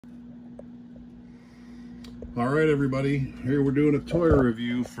All right, everybody. Here we're doing a toy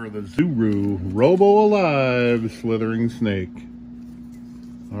review for the Zuru Robo Alive Slithering Snake.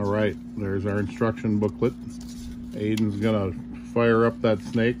 All right, there's our instruction booklet. Aiden's gonna fire up that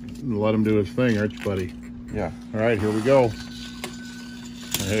snake and let him do his thing, aren't you, buddy? Yeah. All right, here we go.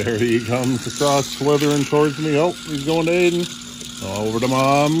 There he comes across, slithering towards me. Oh, he's going to Aiden. Over to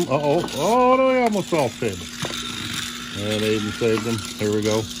Mom. Uh-oh. Oh, no, he almost fell off the table. And Aiden saved him. Here we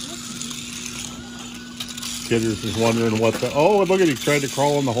go. Kidder's is wondering what the... Oh, look at, he tried to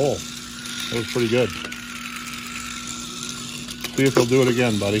crawl in the hole. That was pretty good. See if he'll do it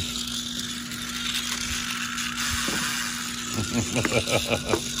again, buddy.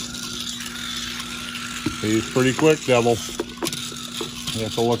 He's pretty quick, Devil. You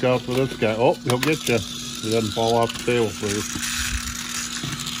have to look out for this guy. Oh, he'll get you. He doesn't fall off the table, please.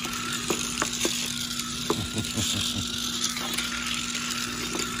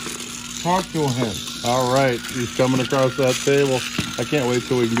 Talk to him. All right, he's coming across that table. I can't wait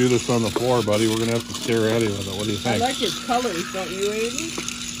till we can do this on the floor, buddy. We're gonna have to scare Eddie with it. What do you think? I like his colors, don't you,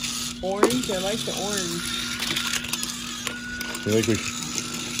 Aiden? Orange, I like the orange. You think we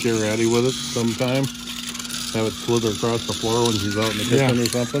should scare Eddie with it sometime? Have it slither across the floor when she's out in the kitchen or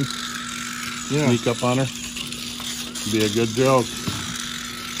something? Yeah. Sneak up on her? Be a good joke.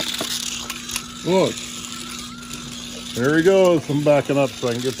 Look. There he goes. I'm backing up so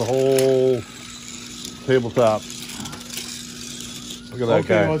I can get the whole tabletop. Look at that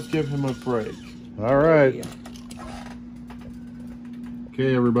guy. Okay, let's give him a break. All right.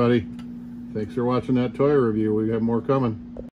 Okay, everybody. Thanks for watching that toy review. We got more coming.